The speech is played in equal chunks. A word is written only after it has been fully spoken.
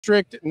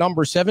District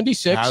number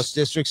 76. House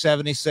District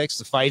 76,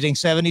 the Fighting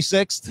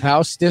 76th.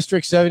 House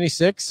District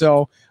 76.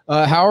 So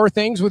how are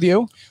things with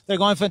you? They're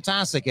going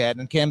fantastic, Ed.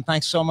 And Kim,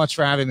 thanks so much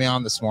for having me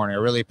on this morning. I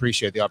really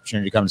appreciate the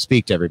opportunity to come and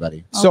speak to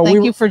everybody. So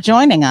thank you for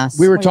joining us.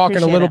 We were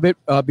talking a little bit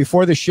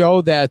before the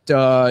show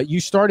that you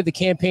started the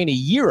campaign a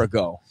year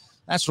ago.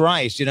 That's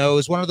right. You know, it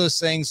was one of those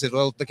things that,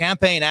 well, the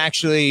campaign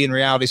actually in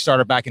reality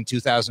started back in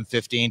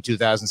 2015,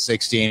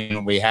 2016,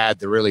 when we had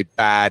the really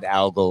bad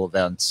algal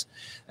events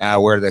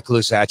where the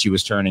Caloosahatchee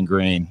was turning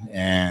green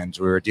and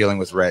we were dealing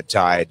with red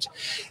tide.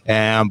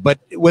 But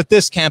with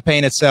this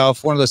campaign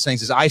itself, one of those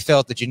things is I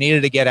felt that you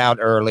needed to get out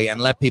early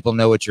and let people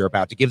know what you're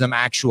about, to give them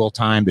actual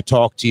time to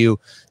talk to you,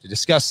 to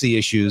discuss the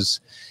issues,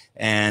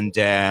 and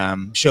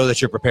show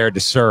that you're prepared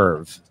to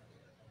serve.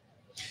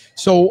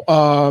 So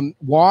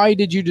why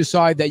did you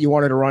decide that you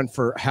wanted to run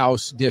for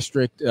House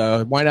District?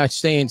 Why not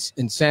stay in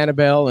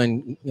Sanibel?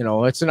 And, you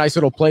know, it's a nice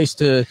little place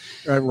to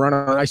run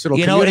a nice little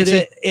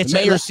community. It's the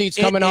mayor's seat's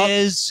coming up.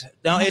 It's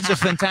a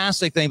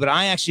fantastic thing. But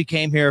I actually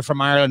came here from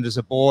Ireland as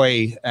a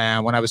boy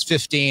when I was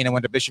 15. I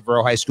went to Bishop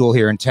Rowe High School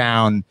here in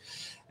town.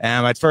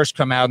 I'd first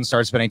come out and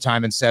started spending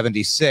time in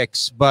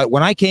 76. But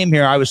when I came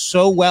here, I was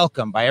so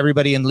welcomed by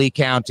everybody in Lee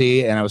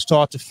County, and I was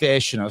taught to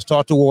fish, and I was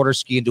taught to water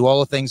ski and do all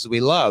the things that we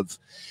love.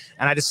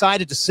 And I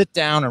decided to sit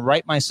down and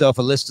write myself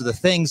a list of the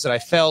things that I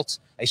felt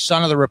a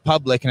son of the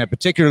Republic, and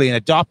particularly an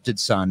adopted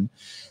son,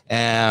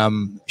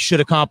 should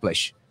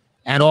accomplish.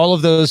 And all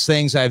of those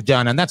things I've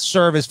done. And that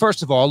service,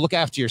 first of all, look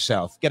after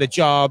yourself. Get a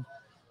job,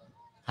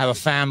 have a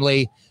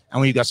family.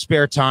 And when you've got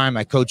spare time,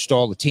 I coached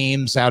all the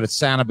teams out at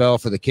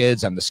Sanibel for the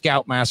kids. I'm the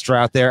scoutmaster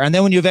out there. And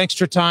then when you have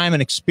extra time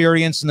and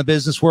experience in the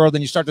business world,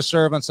 then you start to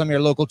serve on some of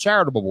your local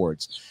charitable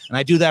boards. And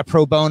I do that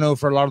pro bono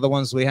for a lot of the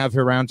ones we have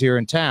around here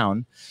in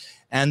town.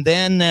 And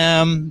then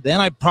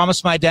I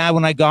promised my dad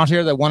when I got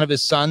here that one of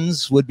his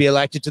sons would be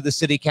elected to the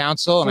city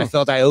council, and I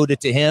felt I owed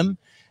it to him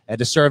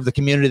to serve the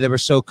community that were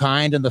so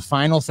kind. And the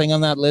final thing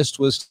on that list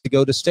was to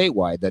go to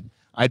statewide, that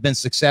I'd been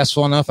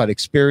successful enough, I'd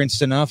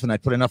experienced enough, and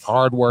I'd put enough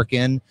hard work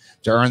in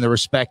to earn the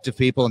respect of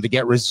people and to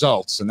get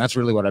results. And that's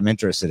really what I'm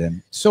interested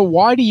in. So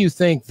why do you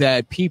think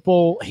that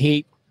people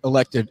hate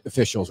elected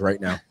officials right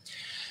now?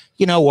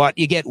 You know what?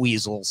 You get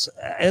weasels,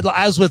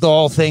 as with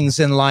all things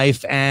in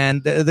life,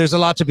 and there's a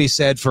lot to be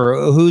said for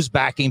who's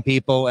backing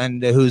people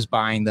and who's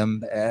buying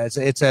them.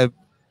 It's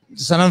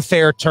an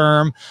unfair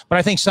term, but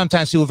I think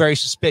sometimes people are very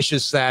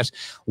suspicious that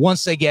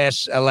once they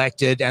get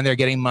elected and they're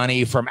getting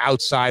money from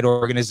outside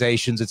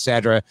organizations,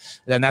 etc.,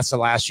 then that's the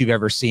last you've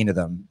ever seen of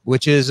them,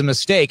 which is a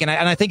mistake. And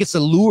I think it's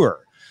the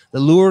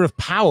lure of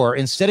power.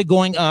 Instead of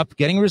going up,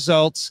 getting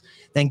results,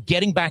 then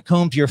getting back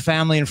home to your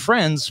family and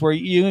friends, where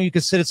you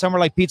could sit at somewhere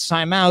like Pete's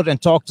Time Out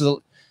and talk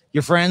to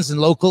your friends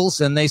and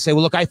locals, and they say,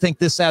 well, look, I think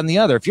this, that, and the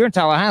other. If you're in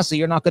Tallahassee,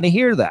 you're not going to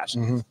hear that.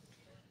 Mm-hmm.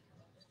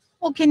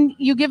 Well, can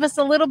you give us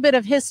a little bit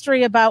of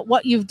history about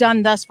what you've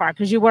done thus far?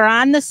 Because you're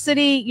on the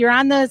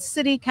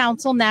city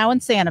council now in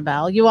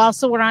Sanibel. You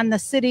also were on the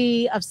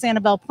City of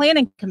Sanibel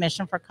Planning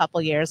Commission for a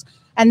couple years.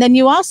 And then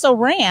you also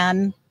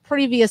ran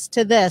previous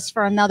to this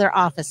for another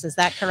office. Is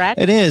that correct?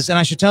 It is. And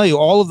I should tell you,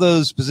 all of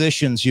those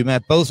positions you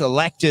met, both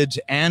elected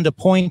and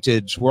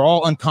appointed, were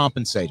all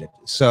uncompensated.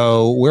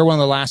 So we're one of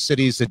the last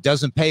cities that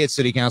doesn't pay its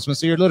city councilman.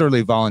 So you're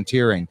literally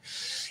volunteering.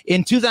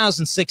 In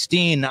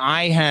 2016,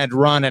 I had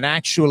run, and I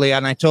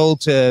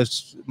told to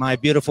my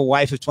beautiful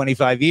wife of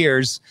 25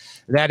 years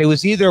that it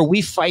was either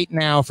we fight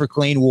now for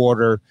clean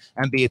water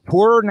and be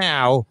poorer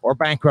now or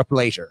bankrupt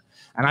later.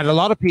 And I had a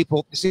lot of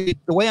people, see,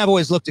 the way I've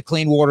always looked at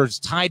clean water is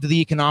tied to the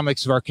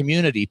economics of our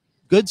community.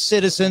 Good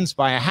citizens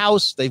buy a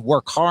house, they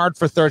work hard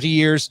for 30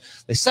 years,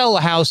 they sell the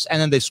house, and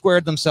then they've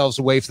squared themselves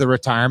away for the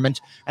retirement.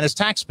 And as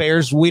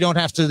taxpayers, we don't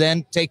have to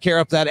then take care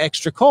of that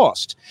extra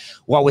cost.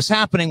 What was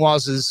happening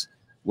was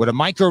with a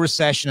micro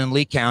recession in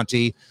Lee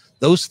County,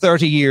 those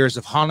 30 years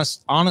of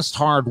honest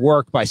hard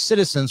work by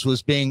citizens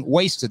was being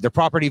wasted. Their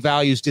property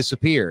values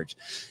disappeared.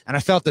 And I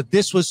felt that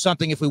this was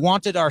something, if we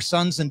wanted our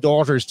sons and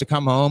daughters to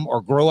come home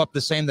or grow up the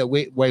same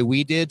way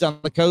we did on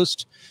the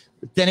coast,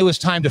 then it was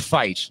time to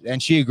fight.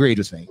 And she agreed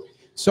with me.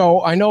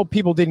 So I know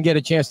people didn't get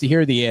a chance to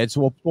hear the ad,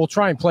 so we'll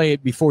try and play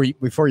it before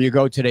you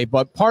go today.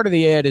 But part of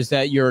the ad is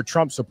that you're a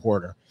Trump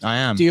supporter. I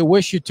am. Do you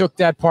wish you took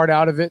that part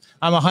out of it?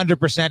 I'm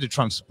 100% a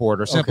Trump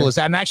supporter. Simple as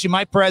that. And actually,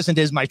 my present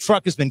is my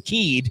truck has been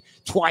keyed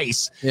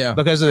twice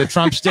because of the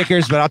Trump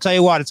stickers. But I'll tell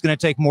you what, it's going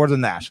to take more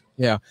than that.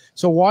 Yeah.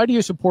 So why do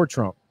you support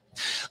Trump?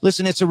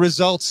 Listen, it's a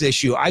results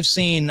issue. I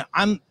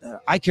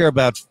care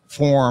about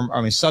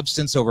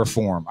substance over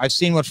form. I've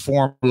seen what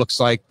form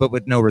looks like, but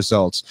with no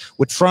results.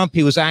 With Trump,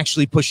 he was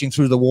actually pushing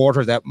through the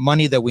water that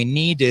money that we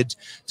needed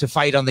to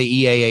fight on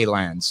the EAA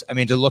lands.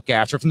 To look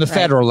after from the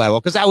federal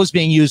level, because that was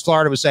being used.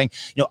 Florida was saying,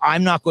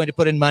 I'm not going to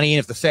put in money, and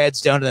if the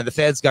feds don't, and then the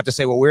feds got to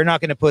say, well, we're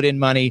not going to put in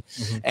money.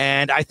 Mm-hmm.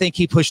 And I think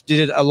he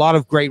did a lot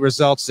of great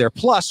results there.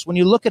 Plus, when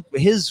you look at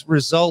his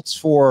results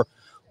for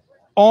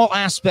all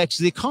aspects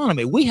of the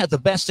economy, we had the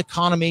best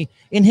economy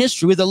in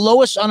history with the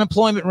lowest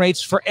unemployment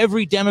rates for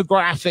every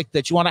demographic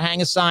that you want to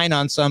hang a sign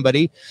on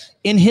somebody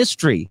in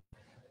history.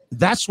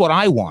 That's what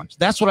I want.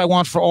 That's what I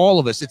want for all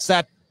of us. It's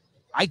that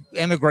I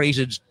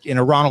emigrated in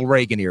a Ronald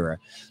Reagan era.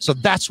 So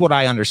that's what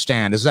I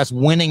understand, is that's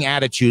winning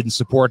attitude and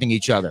supporting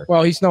each other.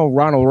 Well, he's no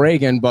Ronald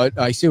Reagan, but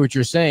I see what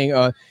you're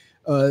saying.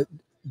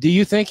 Do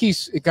you think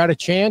he's got a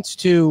chance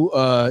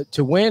to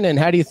win? And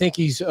how do you think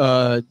he's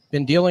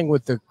been dealing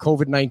with the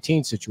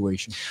COVID-19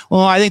 situation? Well,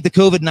 I think the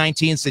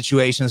COVID-19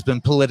 situation has been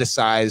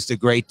politicized a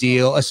great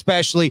deal,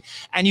 especially,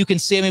 and you can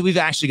see, I mean, we've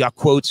actually got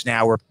quotes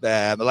now where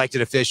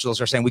elected officials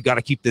are saying we got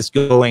to keep this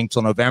going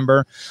till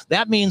November.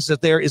 That means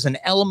that there is an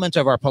element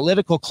of our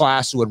political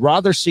class who would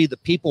rather see the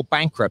people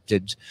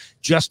bankrupted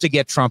just to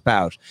get Trump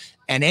out.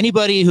 And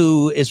anybody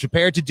who is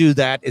prepared to do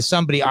that is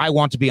somebody I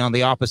want to be on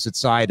the opposite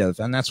side of.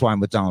 And that's why I'm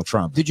with Donald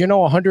Trump. Did you know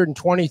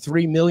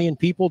 123 million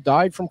people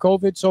died from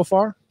COVID so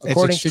far,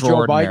 according to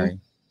Joe Biden?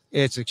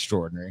 It's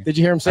extraordinary. Did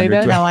you hear him say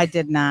that? No, I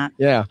did not.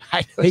 Yeah.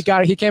 He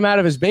came out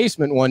of his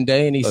basement one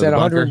day and he said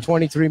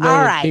 123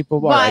 million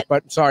people.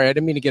 But sorry, I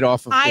didn't mean to get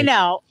off of I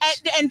know.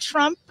 And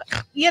Trump,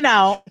 you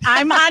know,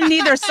 I'm on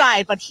neither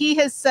side, but he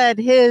has said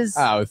his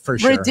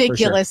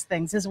ridiculous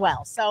things as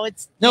well. So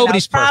it's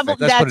nobody's perfect.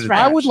 That's right.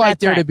 I would like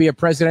there to be a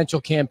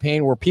presidential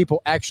campaign where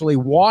people actually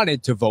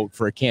wanted to vote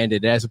for a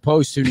candidate as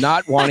opposed to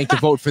not wanting to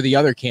vote for the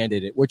other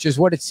candidate, which is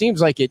what it seems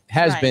like it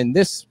has been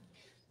this.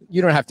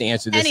 You don't have to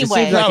answer this.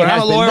 Anyway, it seems like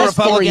I'm a loyal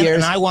Republican,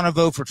 and I want to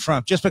vote for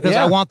Trump just because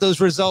I want those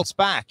results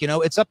back. You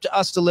know, it's up to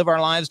us to live our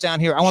lives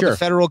down here. I want the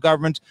federal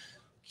government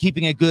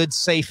keeping a good,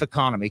 safe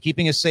economy,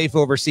 keeping us safe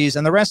overseas,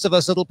 and the rest of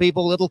us, little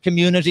people, little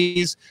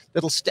communities,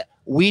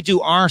 we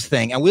do our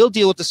thing, and we'll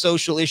deal with the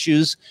social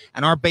issues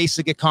and our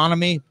basic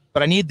economy.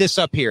 But I need this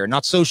up here,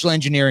 not social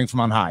engineering from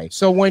on high.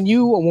 So when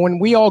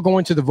we all go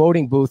into the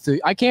voting booth,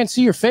 I can't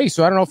see your face,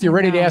 so I don't know if you're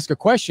ready to ask a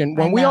question.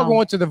 When we all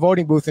go into the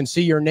voting booth and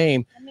see your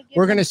name,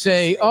 we're going to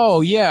say,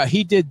 oh, yeah,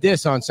 he did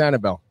this on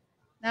Sanibel.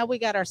 Now we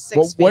got our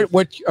 6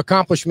 What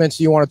accomplishments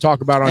do you want to talk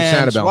about on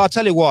Sanibel? Well, I'll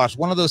tell you what,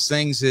 one of those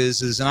things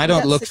is and I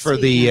don't look for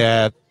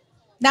the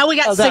now we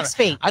got 6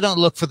 feet. I don't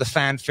look for the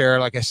fanfare.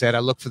 Like I said, I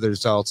look for the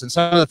results. And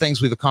some of the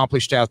things we've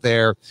accomplished out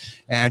there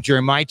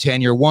during my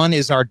tenure, one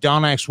is our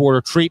Donax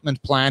water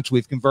treatment plant.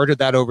 We've converted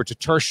that over to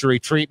tertiary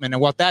treatment. And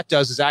what that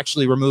does is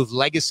actually remove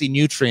legacy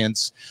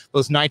nutrients,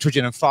 both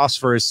nitrogen and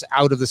phosphorus,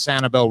 out of the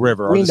Sanibel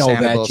River. We know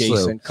that,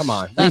 Jason. Come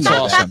on. That's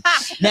awesome.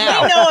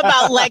 Now, we know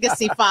about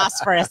legacy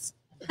phosphorus.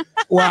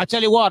 Well, I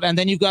tell you what, and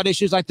then you've got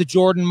issues like the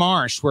Jordan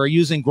Marsh, where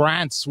using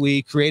grants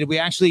we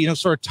actually,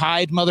 sort of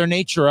tied Mother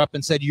Nature up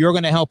and said, you're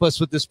going to help us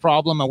with this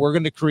problem, and we're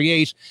going to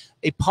create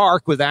a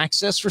park with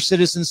access for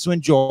citizens to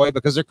enjoy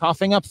because they're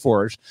coughing up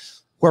for it,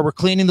 where we're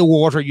cleaning the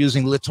water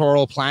using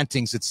littoral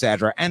plantings,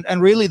 etc.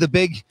 And really the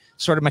big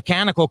sort of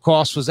mechanical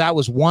cost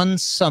was one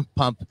sump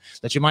pump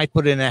that you might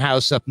put in a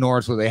house up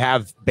north where they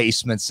have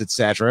basements,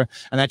 etc.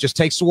 And that just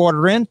takes the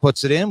water in,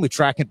 puts it in, we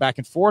track it back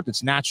and forth,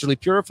 it's naturally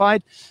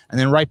purified, and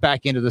then right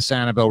back into the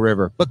Sanibel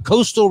River. But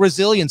coastal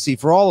resiliency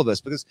for all of us,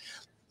 because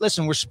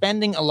listen, we're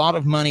spending a lot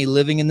of money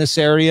living in this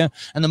area,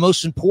 and the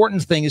most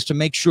important thing is to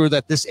make sure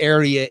that this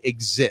area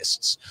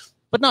exists.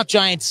 But not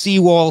giant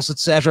seawalls,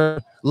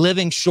 etc.,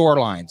 living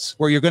shorelines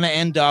where you're going to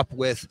end up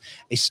with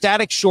a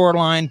static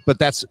shoreline, but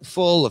that's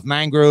full of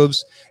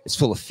mangroves, it's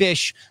full of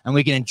fish, and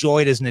we can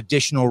enjoy it as an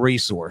additional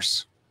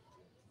resource.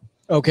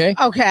 Okay.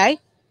 Okay.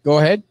 Go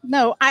ahead.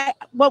 No,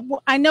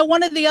 I know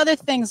one of the other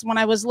things when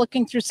I was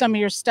looking through some of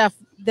your stuff,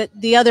 that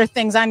the other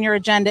things on your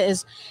agenda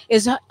is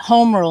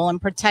home rule and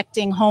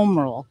protecting home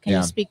rule. Can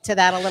you speak to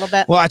that a little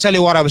bit? Well, I tell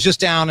you what, I was just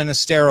down in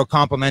Estero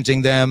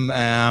complimenting them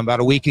about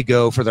a week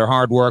ago for their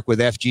hard work with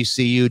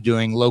FGCU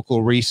doing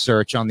local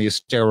research on the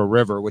Estero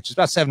River, which is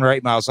about 7 or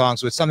 8 miles long.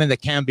 So it's something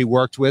that can be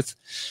worked with.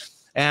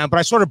 But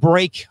I sort of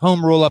break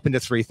home rule up into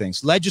 3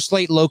 things.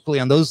 Legislate locally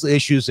on those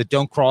issues that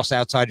don't cross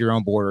outside your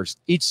own borders.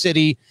 Each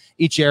city,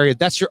 each area,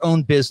 that's your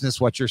own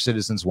business, what your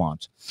citizens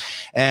want.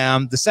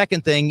 The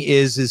second thing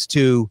is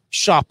to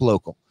shop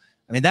local.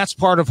 I mean, that's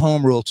part of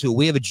home rule too.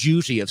 We have a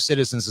duty of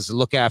citizens is to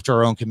look after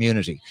our own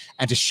community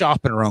and to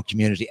shop in our own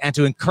community and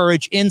to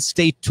encourage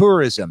in-state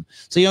tourism.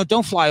 So,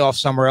 don't fly off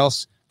somewhere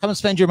else. Come and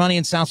spend your money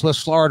in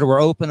Southwest Florida.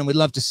 We're open and we'd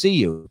love to see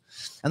you.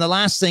 And the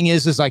last thing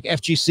is like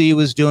FGC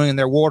was doing in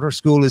their water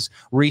school is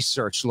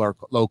research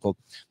local.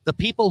 The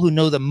people who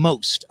know the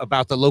most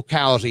about the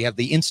locality, have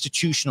the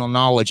institutional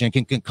knowledge and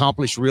can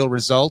accomplish real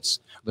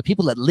results, the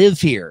people that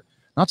live here,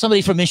 not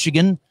somebody from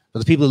Michigan, but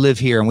the people who live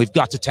here, and we've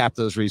got to tap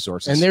those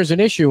resources. And there's an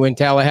issue in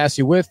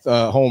Tallahassee with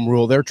home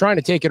rule. They're trying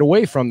to take it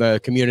away from the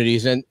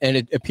communities, and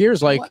it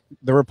appears like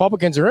the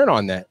Republicans are in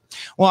on that.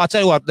 Well, I'll tell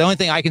you what, the only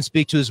thing I can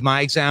speak to is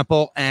my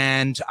example,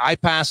 and I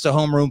passed a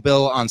home rule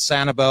bill on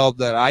Sanibel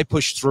that I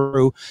pushed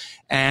through,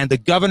 and the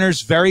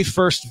governor's very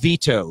first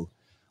veto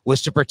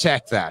was to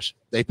protect that.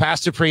 They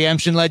passed a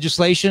preemption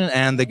legislation,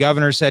 and the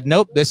governor said,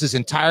 nope, this is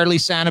entirely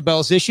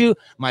Sanibel's issue.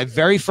 My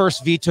very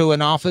first veto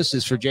in office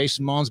is for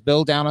Jason Maughan's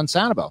bill down on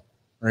Sanibel.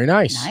 Very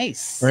nice.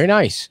 Nice. Very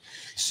nice.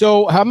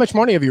 So how much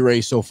money have you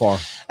raised so far?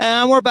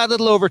 We're about a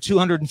little over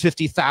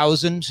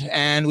 250,000,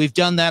 and we've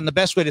done that. And the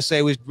best way to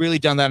say we've really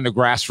done that in a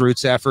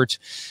grassroots effort,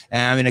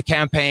 in a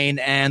campaign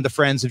and the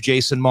friends of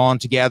Jason Maughan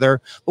together.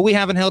 But we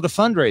haven't held a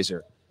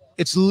fundraiser.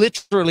 It's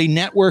literally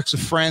networks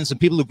of friends and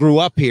people who grew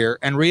up here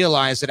and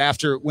realize that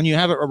after, when you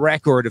have a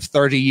record of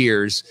 30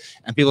 years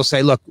and people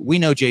say, look, we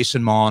know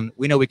Jason Maughan,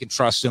 we know we can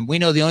trust him, we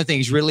know the only thing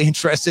he's really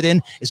interested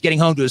in is getting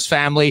home to his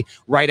family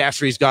right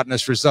after he's gotten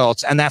his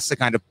results. And that's the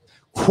kind of,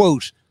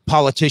 quote,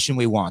 politician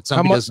we want.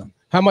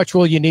 How much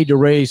will you need to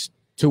raise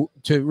to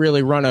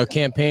really run a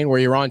campaign where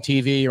you're on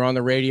TV, you're on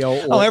the radio?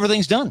 Oh,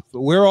 everything's done.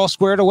 We're all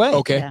squared away.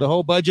 Okay. Yeah. The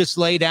whole budget's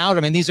laid out. I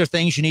mean, these are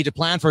things you need to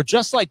plan for,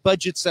 just like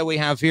budgets that we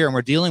have here and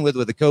we're dealing with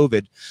the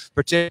COVID,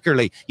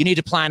 particularly. You need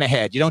to plan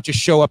ahead. You don't just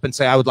show up and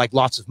say, I would like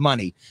lots of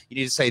money. You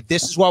need to say,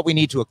 this is what we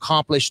need to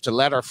accomplish to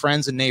let our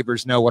friends and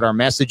neighbors know what our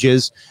message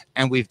is.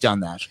 And we've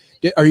done that.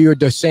 Are you a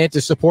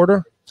DeSantis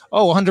supporter?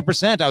 Oh,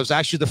 100%. I was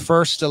actually the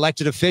first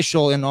elected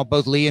official in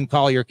both Lee and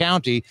Collier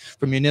County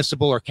from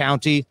municipal or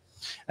county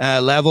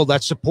level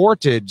that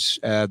supported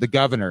the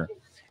governor.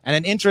 And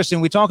an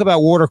interesting, we talk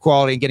about water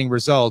quality and getting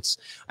results.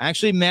 I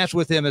actually met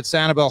with him at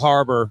Sanibel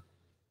Harbor.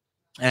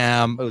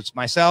 It was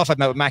myself. I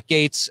met with Matt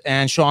Gaetz,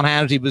 and Sean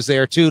Hannity was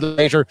there too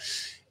later.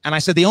 And I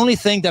said, the only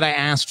thing that I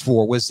asked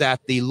for was that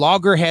the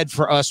loggerhead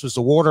for us was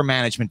the water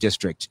management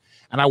district.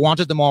 And I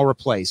wanted them all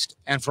replaced.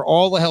 And for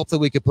all the help that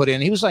we could put in,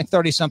 he was like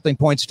 30-something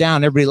points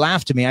down. Everybody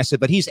laughed at me. I said,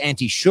 but he's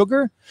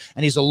anti-sugar,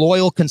 and he's a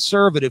loyal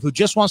conservative who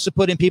just wants to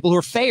put in people who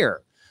are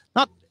fair.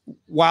 Not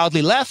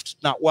wildly left,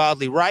 not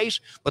wildly right,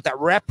 but that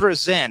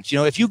represent,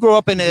 if you grow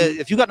up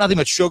if you got nothing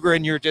but sugar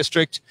in your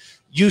district,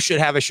 you should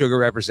have a sugar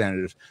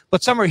representative.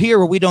 But somewhere here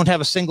where we don't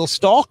have a single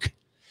stalk,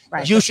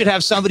 right, you should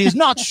have somebody who's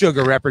not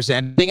sugar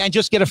representing and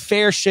just get a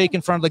fair shake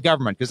in front of the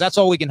government, because that's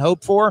all we can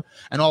hope for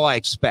and all I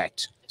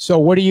expect. So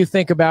what do you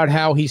think about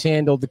how he's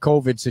handled the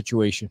COVID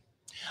situation?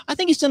 I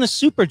think he's done a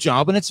super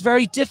job, and it's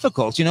very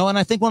difficult, and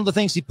I think one of the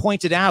things he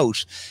pointed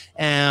out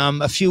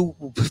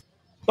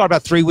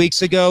about 3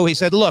 weeks ago, he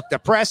said, look, the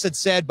press had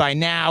said by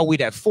now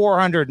we'd have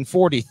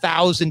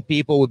 440,000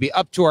 people, would be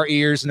up to our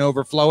ears and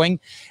overflowing.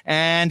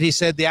 And he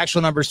said the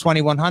actual number is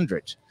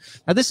 2,100.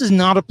 Now, this is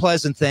not a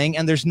pleasant thing,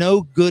 and there's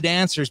no good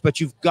answers, but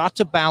you've got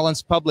to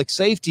balance public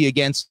safety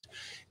against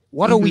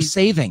what are we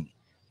saving?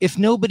 If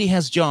nobody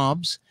has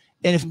jobs,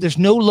 and if there's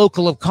no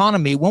local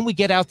economy, when we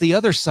get out the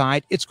other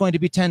side, it's going to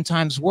be 10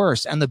 times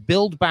worse. And the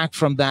build back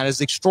from that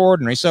is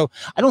extraordinary. So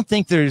I don't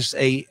think there's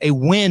a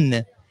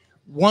win.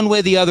 One way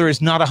or the other is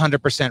not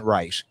 100%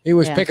 right. He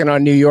was picking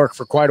on New York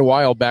for quite a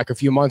while back, a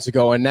few months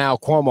ago, and now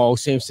Cuomo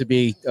seems to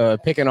be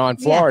picking on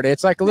Florida.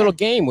 It's like a little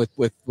game with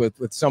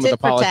some of the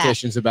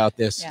politicians about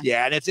this.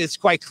 Yeah, and it's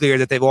quite clear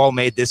that they've all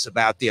made this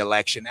about the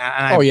election.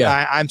 And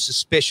I'm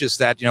suspicious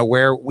that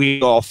where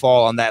we all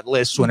fall on that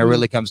list when it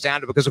really comes down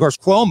to it, because of course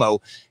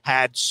Cuomo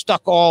had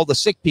stuck all the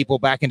sick people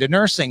back into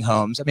nursing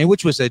homes. I mean,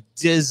 which was a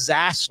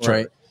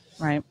disaster.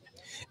 Right.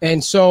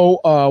 And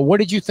so what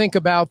did you think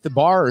about the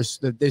bars,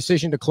 the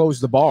decision to close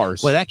the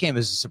bars? Well, that came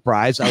as a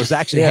surprise. I was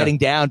actually heading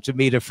down to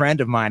meet a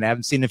friend of mine I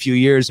haven't seen in a few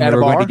years. At and a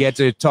we were bar? going to get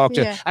to talk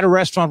to at a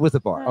restaurant with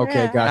a bar.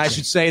 Okay, gotcha. I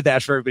should say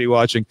that for everybody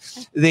watching.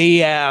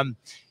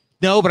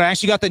 No, but I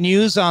actually got the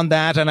news on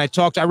that, and I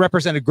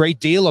represent a great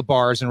deal of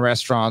bars and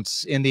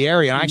restaurants in the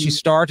area. I actually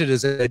started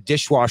as a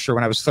dishwasher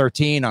when I was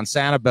 13 on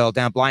Sanibel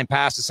down Blind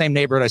Pass, the same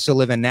neighborhood I still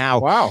live in now.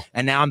 Wow.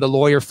 And now I'm the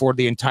lawyer for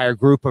the entire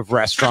group of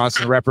restaurants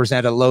and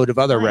represent a load of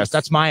other restaurants.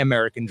 That's my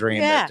American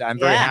dream that I'm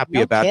very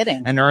happy about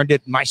and earned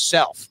it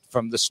myself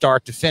from the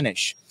start to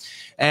finish.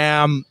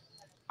 I'm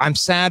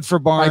sad for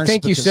bars. I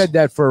think you said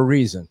that for a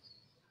reason,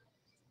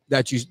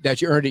 that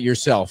you earned it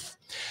yourself.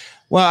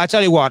 Well, I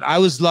tell you what, I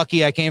was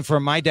lucky.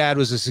 My dad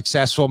was a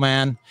successful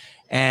man,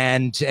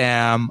 and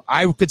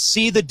I could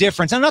see the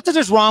difference. And not that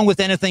there's wrong with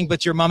anything,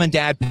 but your mom and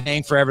dad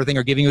paying for everything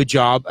or giving you a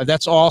job.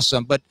 That's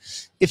awesome. But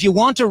if you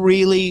want to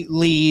really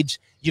lead,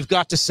 you've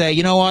got to say,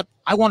 you know what?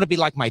 I want to be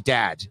like my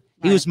dad.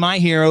 He was my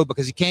hero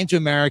because he came to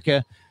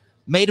America,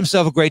 made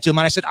himself a great deal of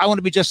money. I said, I want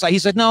to be just like, he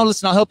said, no,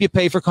 listen, I'll help you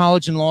pay for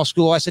college and law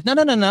school. I said,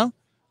 no.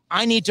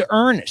 I need to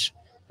earn it.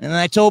 And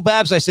I told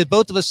Babs, I said,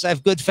 both of us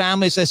have good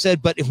families. I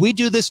said, but if we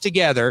do this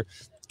together,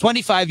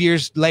 25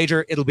 years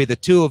later, it'll be the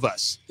two of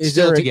us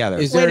still together.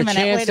 Is there a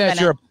chance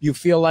that you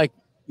feel like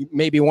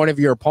maybe one of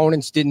your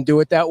opponents didn't do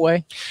it that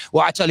way?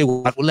 Well, I tell you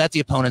what, we'll let the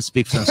opponent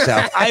speak for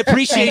himself. I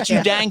appreciate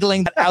you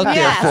dangling that out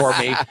there for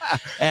me.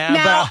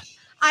 Now,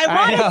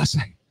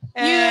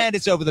 and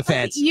it's over the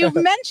fence. You've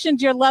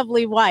mentioned your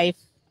lovely wife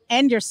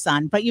and your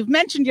son, but you've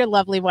mentioned your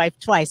lovely wife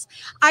twice.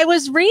 I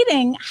was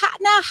reading,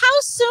 how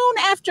soon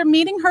after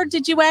meeting her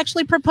did you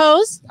actually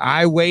propose?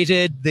 I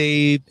waited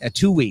 2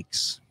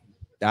 weeks.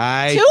 2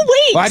 weeks?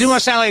 Well, I didn't want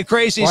to sound like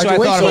crazy, so I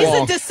thought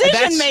he's a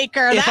decision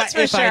maker, that's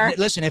for sure.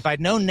 Listen, if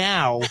I'd known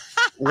now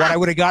what I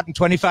would have gotten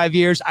 25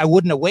 years, I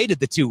wouldn't have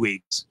waited the 2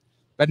 weeks.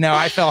 But no,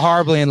 I fell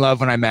horribly in love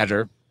when I met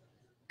her.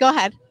 Go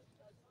ahead.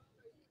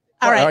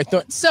 All right.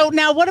 So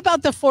now what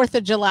about the 4th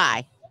of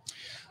July?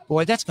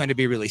 Boy, that's going to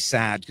be really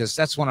sad because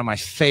that's one of my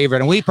favorite.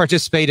 And we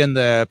participate in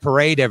the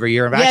parade every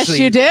year. Yes,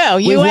 you do.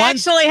 You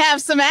actually have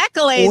some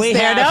accolades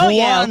there, don't you? We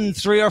have won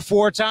 3 or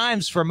 4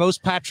 times for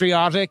most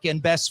patriotic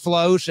and best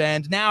float.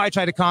 And now I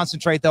try to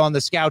concentrate, though, on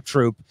the scout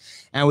troop.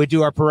 And we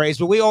do our parades.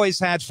 But we always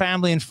had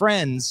family and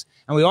friends.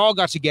 And we all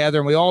got together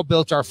and we all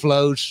built our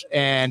float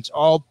and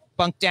all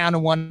bunked down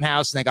in one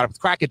house. And they got up with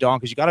crack of dawn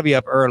because you got to be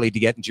up early to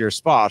get into your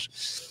spot.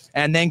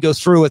 And then go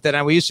through with it.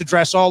 And we used to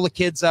dress all the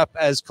kids up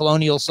as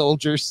colonial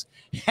soldiers.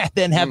 And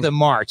then have them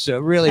march. So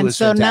it really was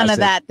fantastic. None of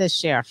that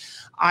this year.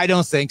 I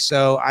don't think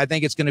so. I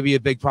think it's going to be a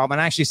big problem.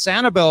 And actually,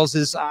 Sanibel's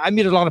is, I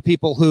meet a lot of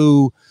people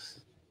who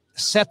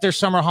set their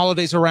summer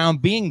holidays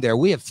around being there.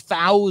 We have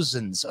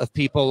thousands of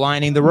people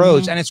lining the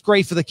roads. And it's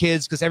great for the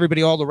kids because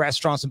everybody, all the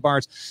restaurants and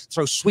bars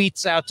throw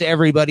sweets out to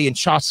everybody and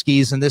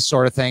tchotchkes and this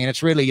sort of thing. And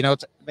it's really,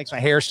 it makes my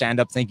hair stand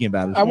up thinking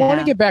about it. I want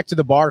to get back to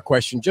the bar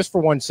question just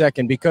for 1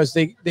 second because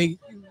the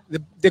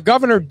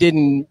governor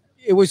didn't.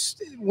 It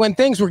was when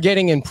things were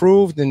getting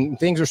improved and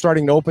things were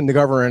starting to open, the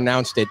governor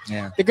announced it.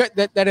 Yeah.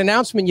 That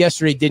announcement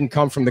yesterday didn't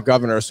come from the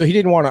governor. So he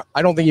didn't want to,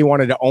 I don't think he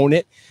wanted to own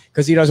it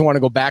because he doesn't want to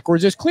go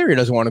backwards. It's clear he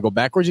doesn't want to go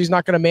backwards. He's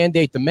not going to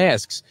mandate the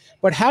masks.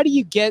 But how do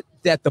you get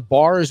that the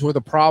bars were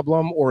the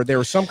problem or there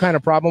was some kind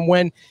of problem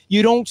when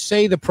you don't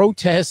say the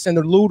protests and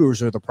the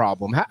looters are the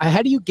problem?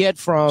 How do you get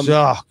from...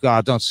 Oh,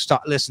 God, don't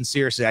stop. Listen,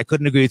 seriously, I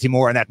couldn't agree with you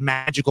more on that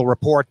magical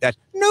report that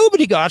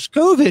nobody got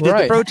COVID at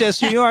the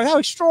protests in New York. How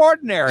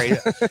extraordinary.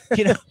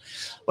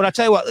 But I'll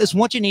tell you what, listen,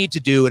 what you need to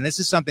do, and this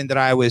is something that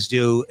I always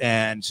do,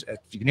 and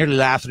you can nearly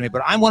laugh at me,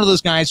 but I'm one of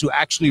those guys who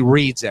actually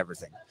reads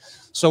everything.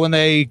 So when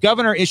the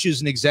governor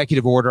issues an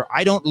executive order,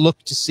 I don't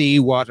look to see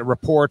what a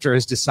reporter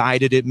has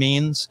decided it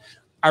means.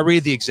 I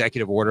read the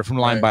executive order from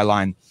line by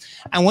line.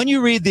 And when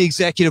you read the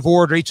executive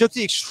order, he took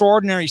the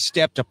extraordinary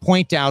step to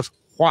point out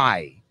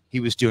why he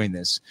was doing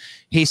this.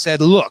 He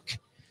said, look,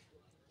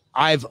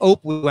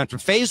 we went from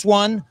phase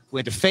 1, we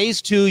went to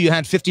phase 2, you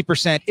had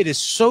 50%. It is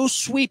so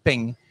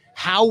sweeping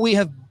how we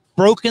have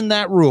broken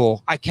that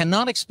rule. I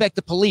cannot expect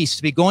the police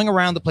to be going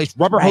around the place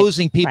rubber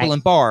hosing people in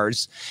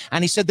bars.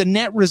 And he said the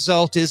net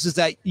result is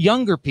that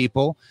younger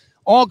people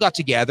all got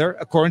together,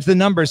 according to the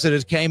numbers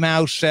that came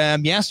out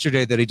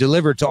yesterday that he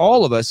delivered to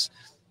all of us,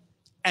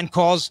 and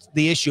caused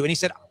the issue. And he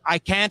said, I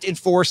can't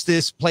enforce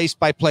this place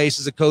by place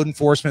as a code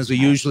enforcement as we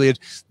usually do.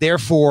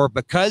 Therefore,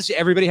 because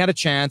everybody had a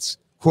chance,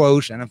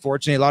 quote, and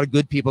unfortunately a lot of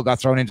good people got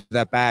thrown into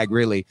that bag,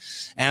 really.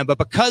 But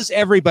because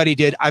everybody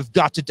did, I've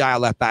got to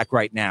dial that back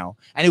right now.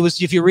 And it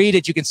was, if you read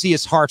it, you can see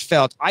it's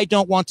heartfelt. I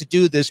don't want to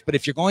do this, but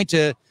if you're going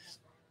to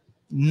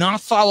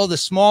not follow the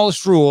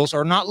smallest rules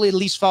or not at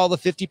least follow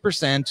the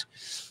 50%,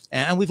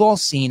 and we've all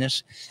seen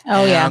it.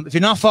 Oh, yeah. If you're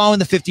not following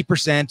the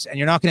 50% and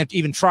you're not going to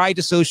even try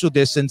to social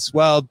distance,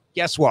 well,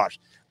 guess what?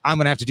 I'm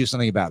going to have to do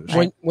something about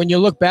it. When you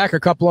look back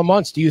a couple of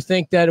months, do you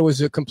think that it was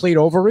a complete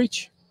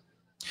overreach?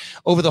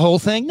 Over the whole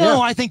thing?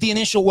 No, I think the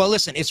initial, well,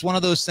 listen, it's one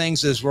of those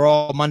things is we're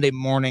all Monday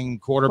morning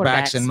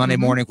quarterbacks and Monday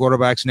morning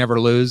quarterbacks never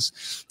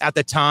lose. At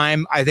the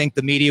time, I think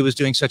the media was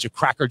doing such a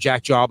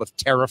crackerjack job of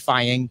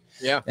terrifying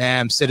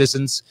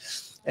citizens.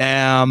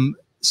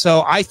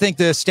 So I think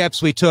the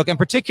steps we took, and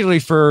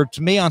particularly to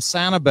me on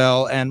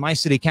Sanibel and my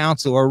city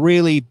council, are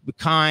really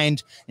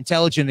kind,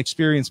 intelligent,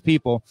 experienced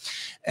people.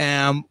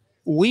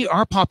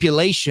 Our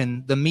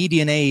population, the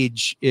median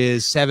age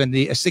is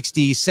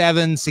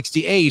 67,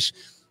 68.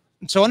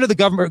 So under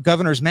the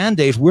governor's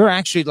mandate, we're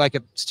actually like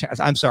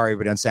I'm sorry,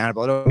 everybody on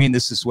Sanibel, I don't mean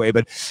this way,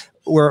 but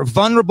we're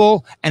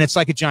vulnerable and it's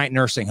like a giant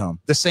nursing home.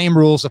 The same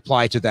rules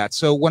apply to that.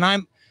 So when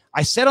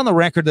I said on the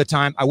record at the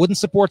time, I wouldn't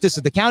support this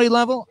at the county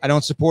level. I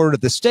don't support it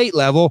at the state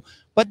level,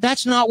 but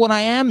that's not what I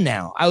am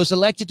now. I was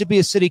elected to be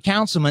a city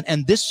councilman,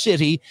 and this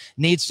city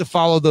needs to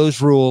follow those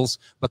rules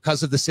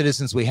because of the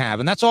citizens we have.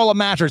 And that's all that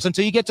matters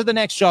until you get to the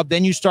next job.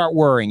 Then you start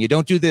worrying. You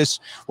don't do this.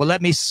 Well,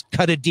 let me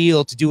cut a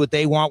deal to do what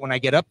they want when I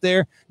get up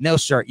there. No,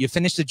 sir. You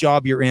finish the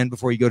job you're in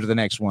before you go to the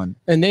next one.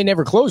 And they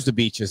never closed the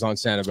beaches on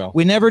Sanibel.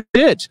 We never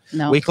did.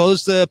 No. We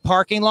closed the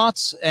parking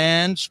lots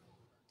and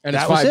it's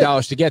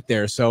 $5 to get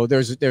there. So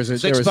there's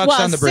 $6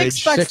 on the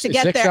bridge. $6 to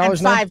get there and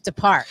 $5 to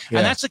park. Yeah.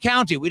 And that's the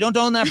county. We don't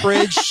own that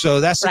bridge, so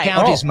that's the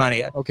county's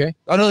money. Okay.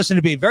 Oh no, listen,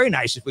 it'd be very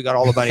nice if we got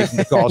all the money from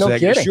the calls. No I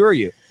can assure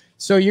you.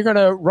 So you're going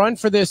to run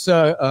for this.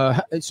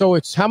 So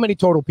it's how many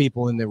total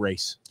people in the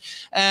race?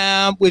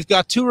 We've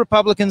got 2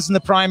 Republicans in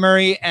the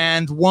primary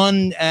and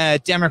 1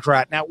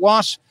 Democrat. Now,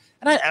 what?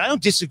 And I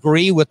don't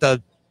disagree with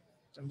I'm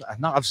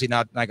obviously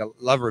not like a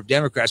lover of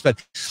Democrats,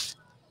 but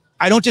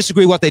I don't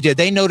disagree what they did.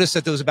 They noticed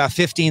that there was about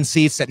 15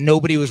 seats that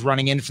nobody was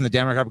running in from the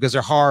Democrat because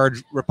they're hard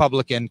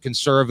Republican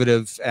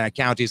conservative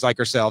counties like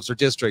ourselves or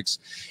districts.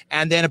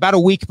 And then about a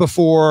week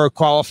before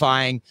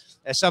qualifying,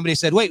 somebody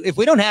said, wait, if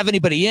we don't have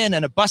anybody in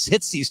and a bus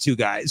hits these 2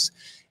 guys,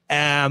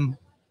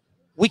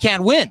 we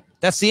can't win.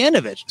 That's the end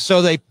of it.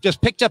 So they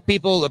just picked up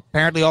people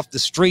apparently off the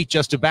street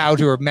just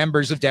about who are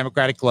members of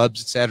Democratic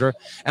clubs, et cetera,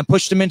 and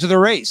pushed them into the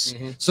race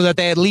so that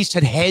they at least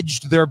had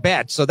hedged their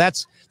bet. So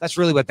that's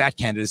really what that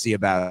candidacy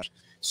about.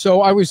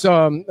 So I was,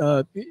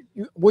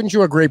 wouldn't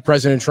you agree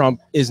President Trump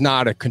is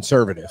not a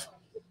conservative?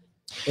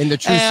 in the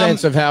true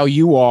sense of how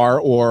you are,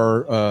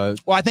 or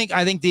well, I think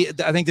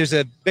there's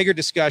a bigger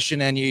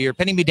discussion, and you're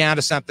pinning me down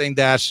to something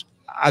that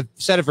I've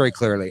said it very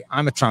clearly.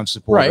 I'm a Trump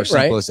supporter,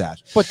 simple as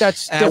that. But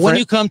that's when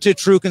you come to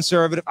true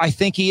conservative, I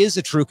think he is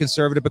a true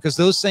conservative, because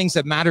those things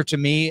that matter to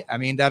me, I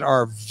mean, that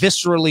are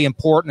viscerally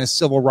important as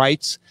civil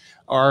rights,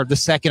 are the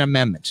Second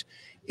Amendment,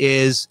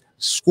 is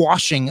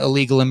squashing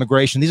illegal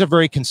immigration. These are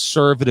very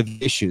conservative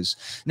issues.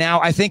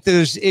 Now, I think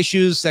there's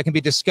issues that can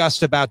be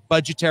discussed about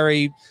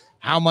budgetary,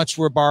 how much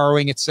we're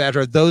borrowing, et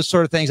cetera. Those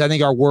sort of things I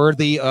think are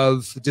worthy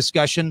of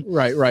discussion.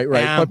 Right.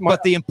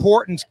 But the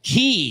important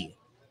key,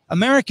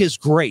 America is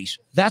great.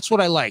 That's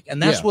what I like.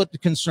 And that's what the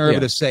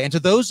conservatives say. And to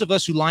those of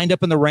us who lined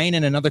up in the rain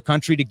in another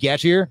country to get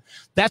here,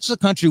 that's the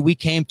country we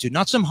came to.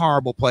 Not some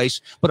horrible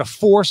place, but a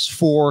force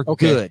for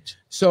good.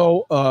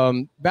 So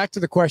back to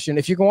the question.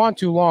 If you go on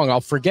too long, I'll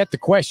forget the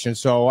question.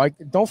 So I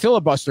don't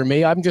filibuster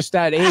me. I'm just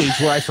that age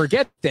where I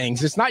forget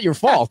things. It's not your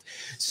fault.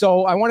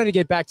 So I wanted to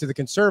get back to the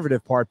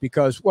conservative part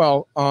because,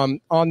 well,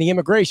 on the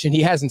immigration,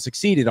 he hasn't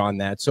succeeded on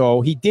that.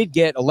 So he did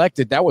get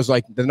elected. That was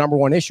like the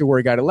 #1 issue where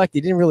he got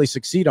elected. He didn't really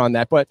succeed on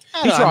that, but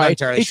he tried. I'm not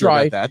entirely sure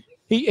about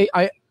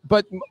that.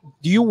 But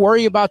do you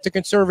worry about the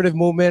conservative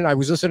movement? I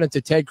was listening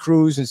to Ted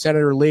Cruz and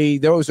Senator Lee.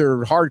 Those are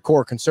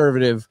hardcore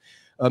conservative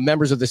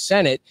members of the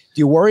Senate. Do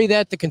you worry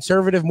that the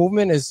conservative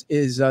movement is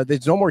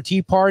there's no more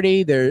Tea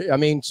Party there? I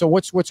mean, so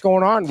what's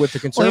going on with the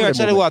conservative movement? Well, here, I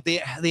tell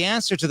you what, the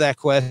answer to that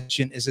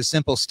question is a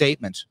simple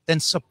statement. Then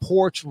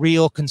support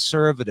real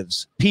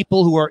conservatives,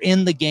 people who are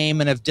in the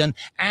game and have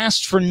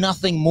asked for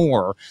nothing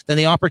more than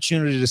the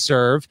opportunity to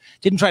serve,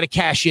 didn't try to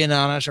cash in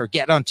on it or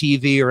get on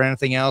TV or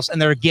anything else,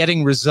 and they're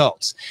getting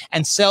results,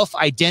 and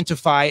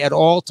self-identify at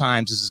all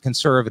times as a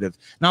conservative,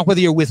 not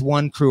whether you're with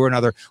one crew or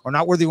another, or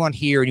not whether you want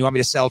here and you want me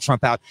to sell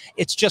Trump out.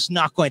 It's just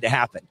not going to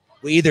happen.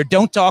 We either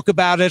don't talk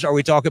about it or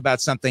we talk about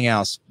something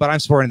else. But I'm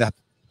supporting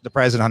the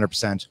president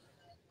 100%.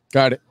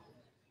 Got it.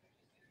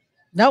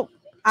 Nope.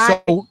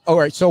 So, all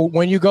right. So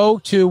when you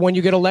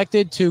get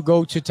elected to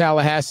go to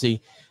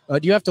Tallahassee, do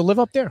you have to live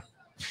up there?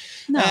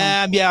 No.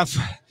 Yeah.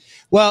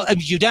 Well,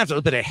 you'd have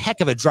to put a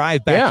heck of a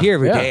drive back here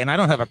every day, and I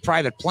don't have a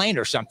private plane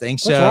or something.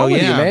 What's wrong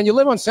with you, man? You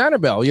live on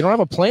Sanibel. You don't have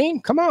a plane?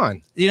 Come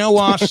on. You know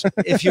what?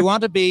 If you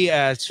want to be,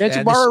 this is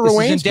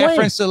in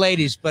deference to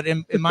ladies, but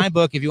in my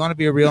book, if you want to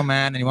be a real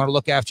man and you want to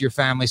look after your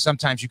family,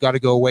 sometimes you got to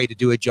go away to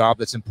do a job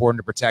that's important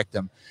to protect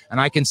them.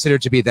 And I consider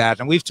it to be that.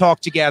 And we've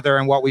talked together,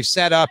 and what we've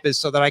set up is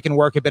so that I can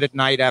work a bit at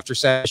night after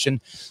session.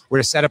 We're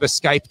to set up a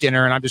Skype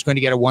dinner, and I'm just going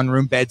to get a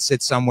one-room bed,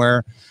 sit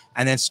somewhere,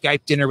 and then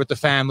Skype dinner with the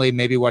family,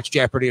 maybe watch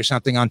Jeopardy or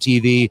something on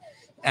TV,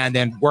 and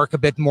then work a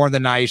bit more in the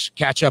night,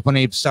 catch up on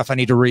any stuff I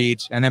need to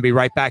read, and then be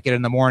right back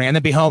in the morning, and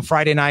then be home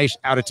Friday night,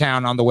 out of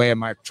town on the way in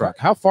my truck.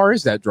 How far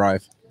is that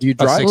drive? Do you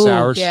drive? 6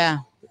 hours. Yeah.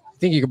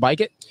 Think you can bike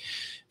it?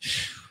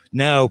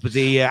 No, but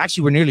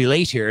actually we're nearly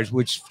late here.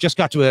 We just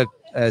got to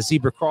a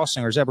zebra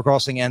crossing,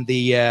 and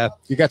the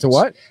you got to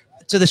what?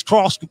 To this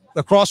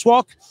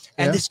crosswalk,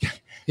 and this guy.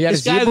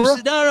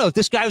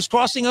 This guy was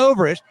crossing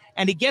over it,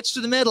 and he gets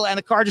to the middle, and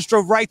a car just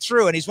drove right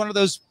through. And he's one of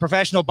those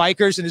professional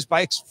bikers, and his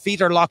bike's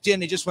feet are locked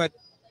in. He just went.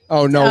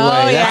 Oh no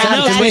way! Yeah,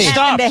 That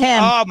stopped. to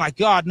him. Oh my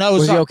God! No,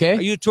 was he okay?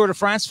 Are you a Tour de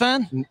France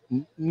fan?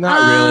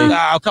 Not really.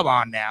 Oh, come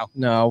on now.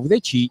 No, they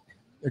cheat.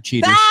 They're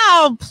cheaters.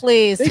 Oh,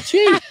 please! They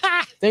cheat.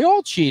 They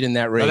all cheat in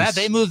that race. Well,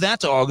 they moved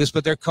that to August,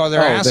 but they're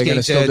asking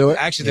to still do it?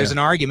 Actually, there's an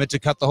argument to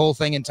cut the whole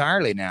thing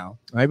entirely now.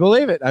 I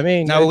believe it. I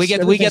mean, no, we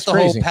get the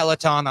crazy. whole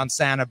peloton on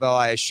Sanibel.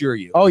 I assure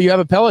you. Oh, you have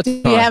a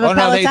peloton? You have a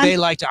peloton? No, they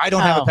like to. I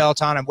don't have a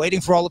peloton. I'm waiting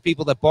for all the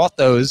people that bought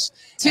those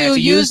to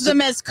use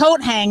them as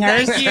coat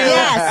hangers.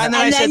 Yes, and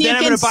then I said, then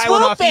I'm going to buy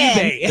one off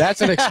eBay.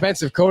 That's an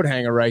expensive coat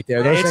hanger right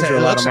there. Those things are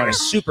a lot of money. Like a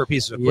super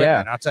piece of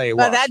equipment. I'll tell you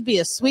what. Well, that'd be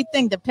a sweet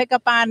thing to pick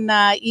up on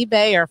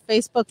eBay or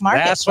Facebook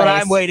Marketplace. That's what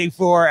I'm waiting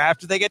for.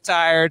 After they get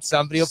tired,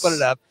 somebody will put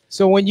it up.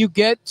 So when you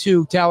get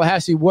to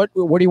Tallahassee, what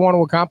do you want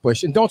to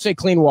accomplish? And don't say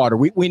clean water.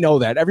 We know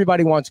that.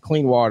 Everybody wants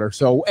clean water.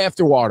 So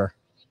after water.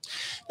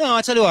 No,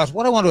 I tell you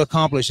what I want to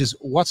accomplish is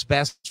what's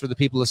best for the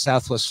people of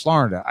Southwest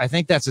Florida. I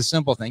think that's a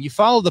simple thing. You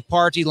follow the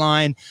party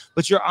line,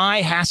 but your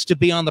eye has to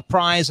be on the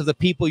prize of the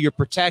people you're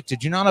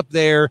protected. You're not up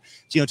there,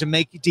 to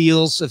make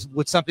deals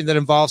with something that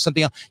involves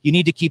something else. You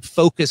need to keep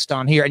focused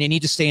on here, and you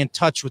need to stay in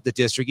touch with the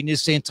district. You need to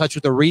stay in touch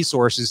with the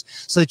resources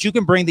so that you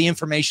can bring the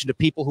information to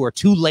people who are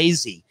too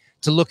lazy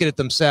to look at it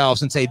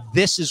themselves and say,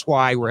 this is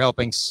why we're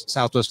helping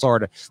Southwest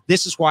Florida.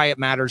 This is why it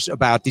matters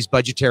about these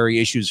budgetary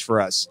issues for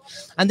us.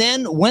 And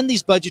then when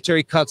these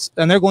budgetary cuts,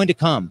 and they're going to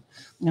come,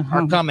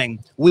 are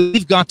coming,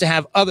 we've got to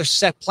have other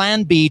set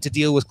plan B to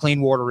deal with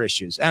clean water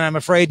issues. And I'm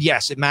afraid,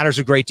 yes, it matters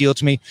a great deal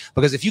to me,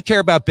 because if you care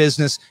about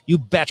business, you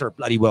better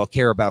bloody well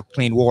care about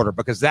clean water,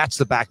 because that's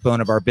the backbone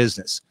of our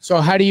business.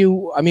 So how do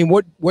you,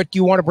 what do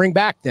you want to bring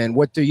back then?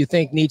 What do you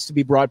think needs to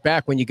be brought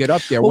back when you get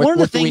up there? Well, one of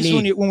the things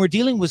when we're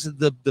dealing with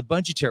the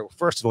budgetary,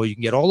 first of all, you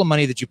can get all the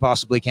money that you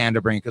possibly can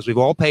to bring, because we've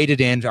all paid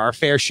it in to our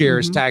fair share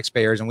as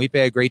taxpayers, and we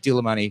pay a great deal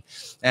of money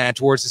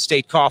towards the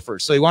state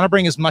coffers. So you want to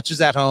bring as much as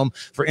that home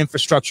for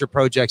infrastructure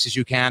projects as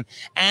you can,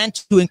 and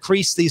to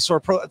increase these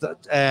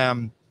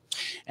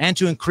and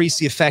to increase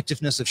the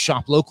effectiveness of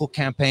shop local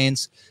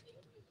campaigns,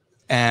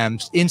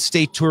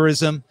 in-state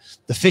tourism,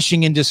 the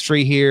fishing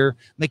industry here,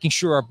 making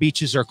sure our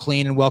beaches are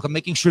clean and welcome,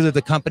 making sure that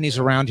the companies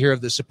around here have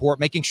the support,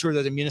 making sure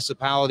that the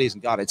municipalities,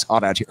 and God, it's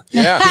hot out here.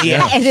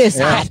 It is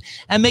hot.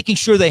 And making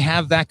sure they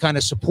have that kind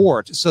of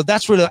support. So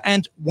that's really,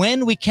 and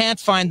when we can't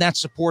find that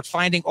support,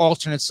 finding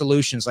alternate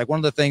solutions. Like one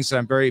of the things that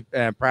I'm very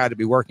proud to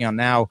be working on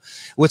now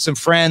with some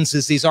friends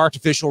is these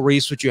artificial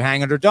reefs which you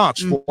hang under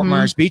docks. Fort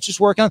Myers Beach is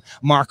working on,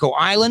 Marco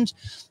Island.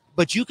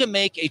 But you can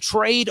make a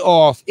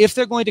trade-off. If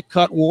they're going to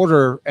cut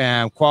water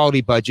quality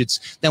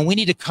budgets, then we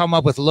need to come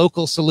up with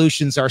local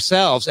solutions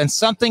ourselves. And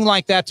something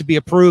like that to be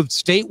approved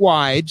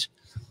statewide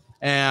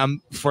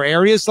for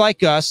areas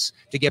like us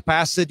to get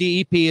past the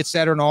DEP, et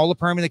cetera, and all the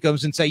permit that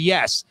goes and say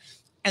yes.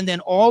 And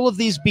then all of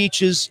these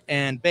beaches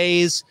and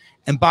bays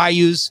and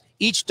bayous,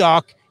 each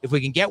dock, if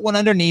we can get one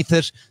underneath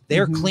it,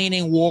 they're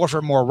cleaning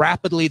water more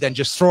rapidly than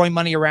just throwing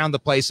money around the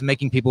place and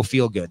making people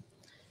feel good.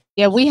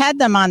 Yeah, we had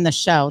them on the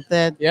show,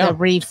 the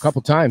reef. A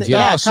couple times.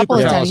 A couple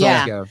of times.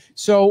 Yeah.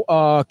 So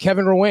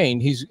Kevin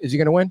Ruane, is he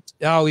going to win?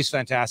 Oh, he's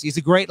fantastic. He's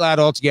a great lad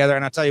altogether.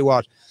 And I'll tell you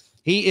what,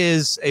 he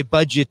is a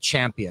budget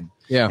champion.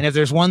 Yeah. And if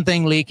there's one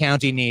thing Lee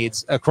County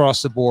needs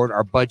across the board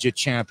are budget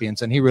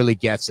champions, and he really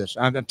gets it.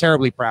 I'm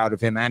terribly proud of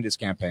him and his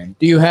campaign.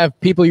 Do you have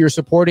people you're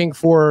supporting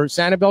for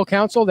Sanibel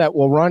Council that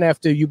will run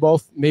after you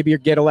both maybe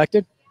get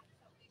elected?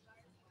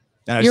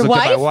 Your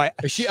wife?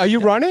 Are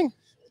you running?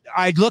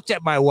 I looked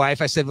at my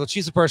wife. I said, well,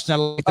 she's the person I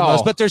like the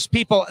most. But there's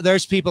people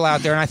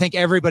out there, and I think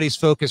everybody's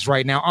focused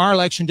right now. Our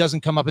election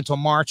doesn't come up until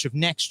March of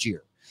next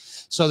year.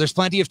 So there's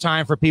plenty of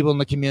time for people in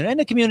the community. In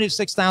a community of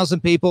 6,000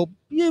 people,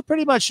 you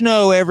pretty much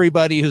know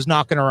everybody who's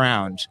knocking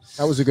around.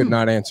 That was a good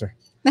non-answer.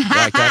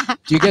 Like that.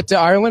 Do you get to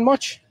Ireland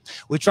much?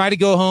 We try to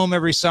go home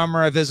every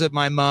summer. I visit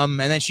my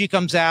mom, and then she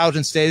comes out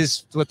and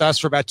stays with us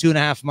for about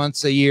 2.5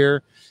 months a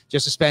year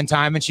just to spend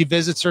time, and she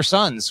visits her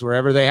sons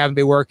wherever they happen to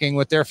be working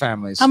with their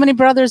families. How many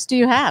brothers do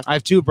you have? I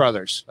have 2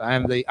 brothers.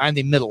 I'm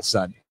the middle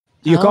son.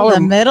 Do you call her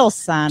the middle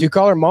son? Do you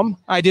call her mom?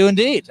 I do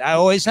indeed. I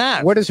always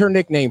have. What is her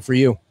nickname for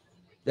you?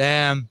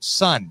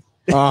 Son.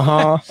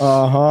 Unloved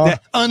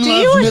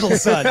middle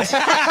son.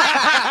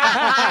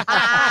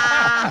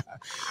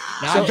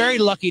 Now, I'm very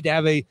lucky to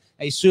have a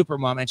super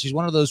mom, and she's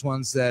one of those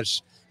ones that,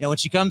 you know, when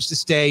she comes to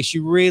stay, she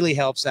really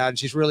helps out, and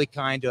she's really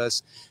kind to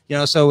us. You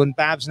know, so when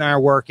Babs and I are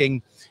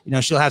working, you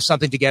know, she'll have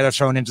something together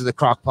thrown into the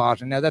crock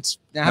pot. And now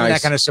having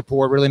that kind of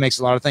support really makes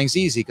a lot of things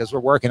easy because we're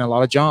working a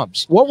lot of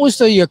jobs. What was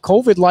the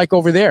COVID like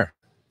over there?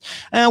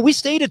 We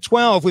stayed at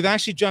 12. We've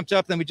actually jumped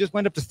up. Then we just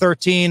went up to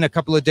 13 a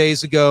couple of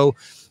days ago.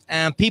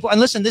 And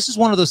listen, this is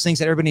one of those things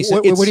that everybody says.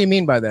 What do you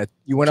mean by that?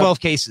 You went 12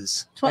 up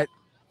cases.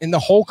 In the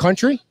whole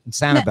country? In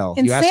Sanibel.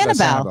 In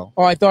Sanibel.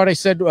 Oh, I thought I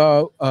said,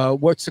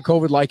 what's the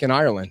COVID like in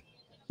Ireland?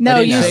 No,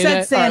 you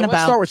said Sanibel. Right,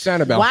 let's start with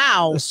Sanibel.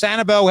 Wow.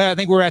 Sanibel, I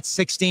think we're at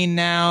 16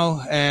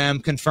 now,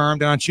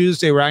 confirmed. And on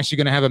Tuesday, we're actually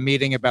going to have a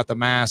meeting about the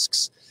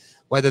masks,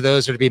 whether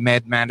those are to be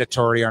made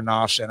mandatory or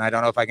not. And I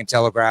don't know if I can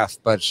telegraph,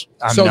 but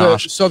I'm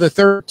not. So the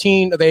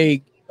 13, are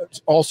they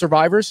all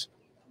survivors?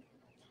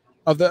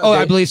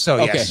 I believe so,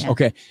 yes.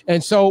 Okay.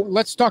 And so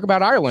let's talk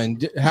about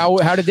Ireland.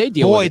 How did they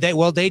deal with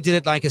it? They did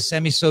it like a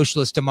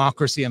semi-socialist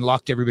democracy and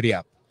locked everybody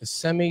up. A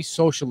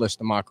semi-socialist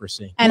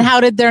democracy. And how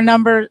did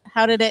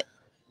it?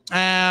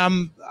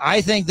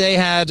 I think they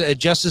had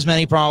just as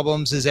many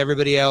problems as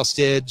everybody else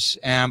did.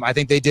 I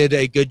think they did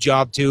a good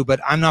job too, but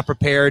I'm not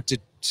prepared to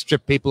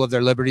strip people of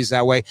their liberties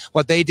that way.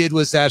 What they did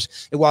was that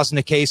it wasn't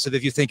a case of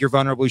if you think you're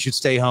vulnerable, you should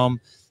stay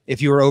home.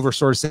 If you were over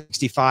sort of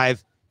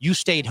 65, you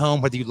stayed home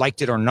whether you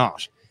liked it or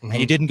not. And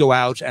you didn't go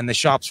out, and the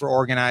shops were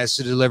organized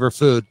to deliver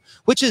food,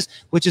 which is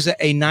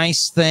a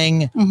nice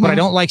thing. But I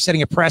don't like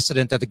setting a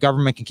precedent that the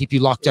government can keep you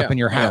locked up in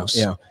your house.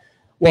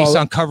 Based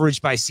on coverage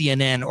by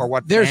CNN or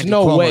what. There's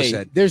no way.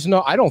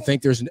 I don't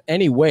think there's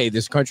any way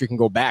this country can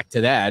go back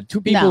to that. 2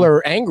 people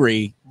are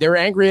angry. They're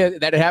angry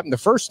that it happened the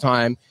first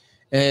time,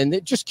 and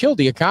it just killed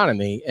the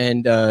economy.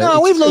 And no,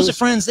 we have loads of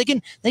friends. They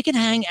can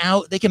hang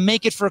out. They can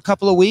make it for a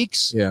couple of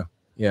weeks. Yeah.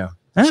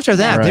 And after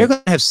that, they're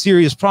going to have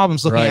serious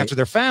problems looking after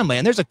their family.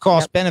 And there's a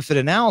cost-benefit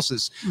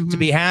analysis to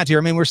be had here.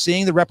 I mean, we're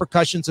seeing the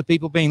repercussions of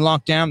people being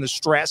locked down, the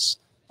stress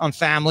on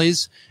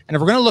families. And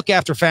if we're going to look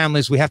after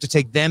families, we have to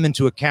take them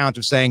into account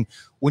of saying,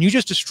 when you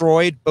just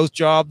destroyed both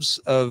jobs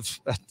of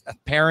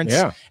parents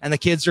and the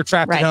kids are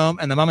trapped at home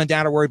and the mom and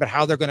dad are worried about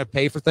how they're going to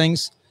pay for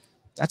things,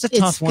 that's a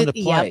tough one to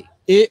play.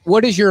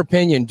 What is your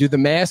opinion? Do the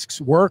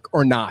masks work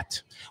or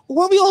not?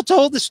 Weren't we all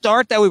told to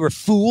start that we were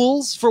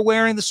fools for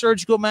wearing the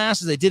surgical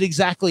masks? They did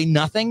exactly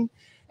nothing.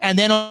 And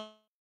then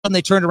when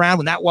they turned around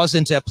when that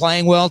wasn't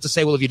playing well to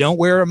say, well, if you don't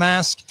wear a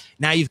mask,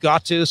 now you've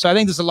got to. So I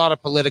think there's a lot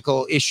of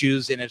political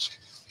issues in it.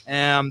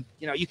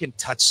 You know, you can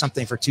touch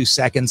something for 2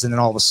 seconds and then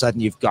all of a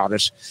sudden you've got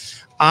it.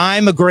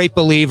 I'm a great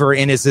believer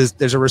in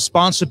there's a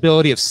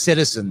responsibility of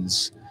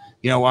citizens.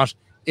 You know what?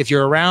 If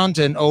you're around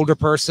an older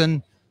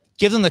person,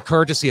 give them the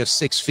courtesy of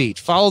 6 feet.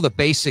 Follow the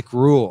basic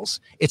rules.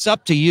 It's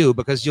up to you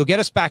because you'll get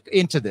us back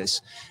into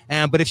this.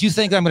 But if you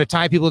think I'm going to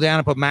tie people down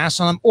and put masks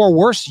on them, or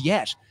worse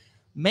yet,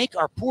 make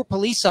our poor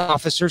police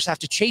officers have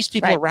to chase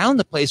people around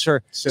the place.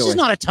 This is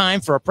not a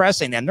time for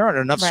oppressing them. They're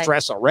under enough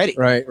stress already.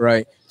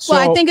 Right. So,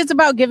 well, I think it's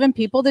about giving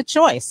people the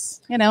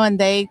choice, and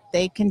they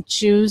can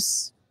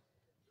choose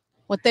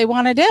what they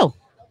want to do.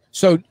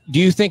 So do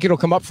you think it'll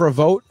come up for a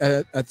vote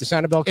at the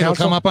Sanibel Council? It'll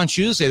come up on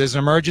Tuesday. There's an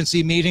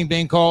emergency meeting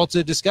being called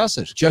to discuss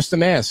it. Just the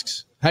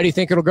masks. How do you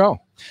think it'll go?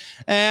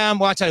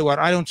 Well, I'll tell you what,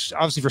 I don't,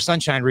 obviously for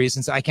sunshine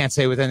reasons, I can't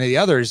say with any of the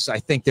others I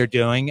think they're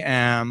doing.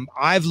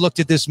 I've looked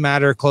at this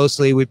matter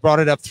closely. We brought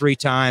it up 3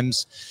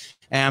 times.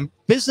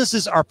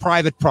 Businesses are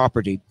private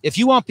property. If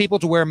you want people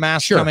to wear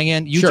masks coming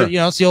in,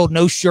 it's the old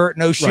no shirt,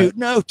 no shoot,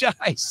 no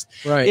dice.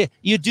 Right.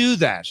 You do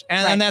that.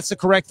 And that's the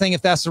correct thing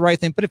if that's the right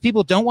thing. But if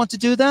people don't want to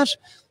do that,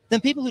 then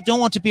people who don't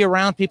want to be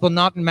around people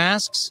not in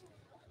masks,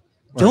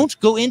 don't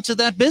go into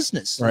that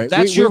business. Right.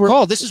 That's your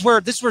call. This is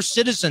where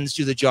citizens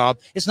do the job.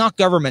 It's not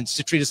governments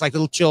to treat us like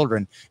little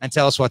children and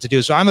tell us what to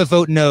do. So I'm a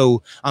vote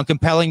no on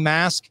compelling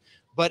mask,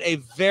 but a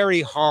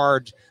very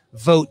hard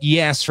vote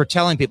yes for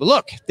telling people,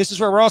 look, this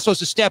is where we're all supposed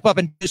to step up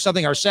and do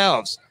something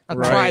ourselves. Not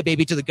cry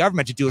baby to the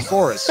government to do it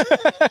for us.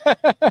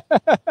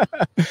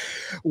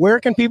 Where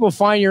can people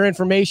find your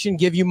information,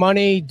 give you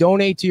money,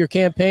 donate to your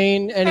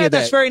campaign? Any of that?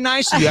 That's very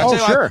nice of you.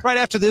 Right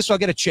after this, I'll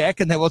get a check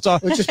and then we'll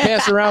talk. We'll just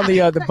pass around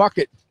the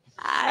bucket.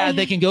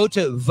 They can go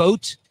to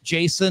vote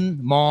Jason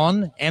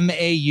Maughan,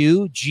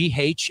 MAUGHAN.com.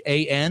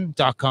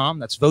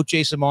 That's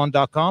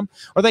votejasonmaughan.com.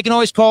 Or they can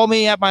always call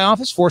me at my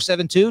office,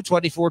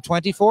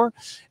 472-2424,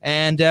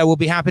 and we'll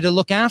be happy to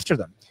look after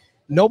them.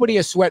 Nobody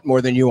has sweat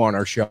more than you on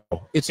our show.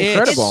 It's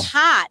incredible. It's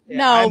hot.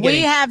 No,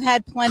 we have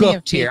had plenty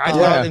of people.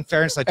 Here. In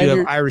fairness, I do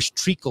have Irish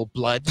treacle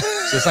blood.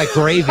 So it's like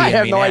gravy. I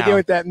have no idea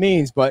what that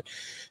means, but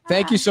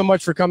thank you so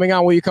much for coming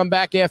on. Will you come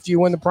back after you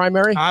win the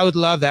primary? I would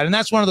love that. And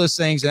that's one of those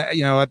things that,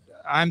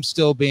 I'm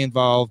still being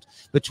involved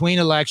between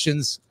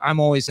elections. I'm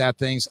always at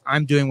things.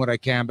 I'm doing what I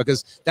can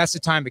because that's the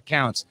time it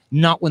counts,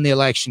 not when the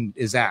election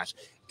is at.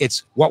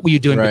 It's what were you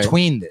doing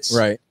between this?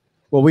 Right.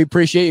 Well, we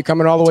appreciate you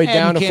coming all the way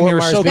down to Fort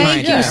Myers.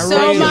 Thank you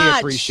so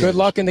much. Good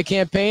luck in the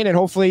campaign, and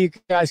hopefully you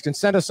guys can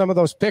send us some of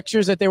those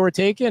pictures that they were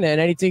taking,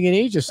 and anything you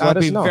need, just let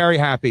us know. I'll be very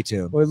happy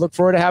to. We look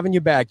forward to having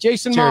you back.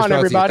 Jason Maughan,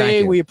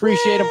 everybody. We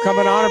appreciate him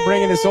coming on and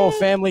bringing his whole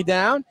family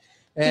down.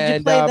 Did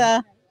you play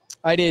the...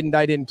 I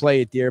didn't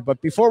play it, dear.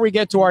 But before we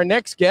get to our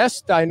next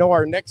guest, I know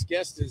our next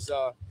guest is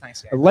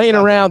laying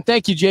around.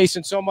 Thank you,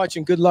 Jason, so much,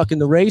 and good luck in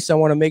the race. I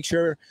want to make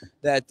sure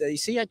that you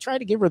see. I try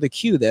to give her the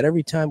cue that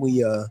every time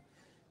we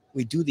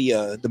do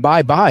the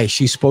bye-bye,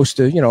 she's supposed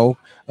to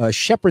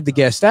shepherd the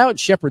guest out,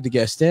 shepherd the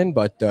guest in,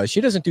 but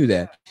she doesn't do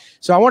that.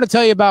 So I want to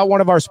tell you about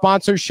one of our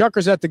sponsors,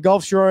 Shuckers at the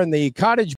Gulf Shore and the Cottage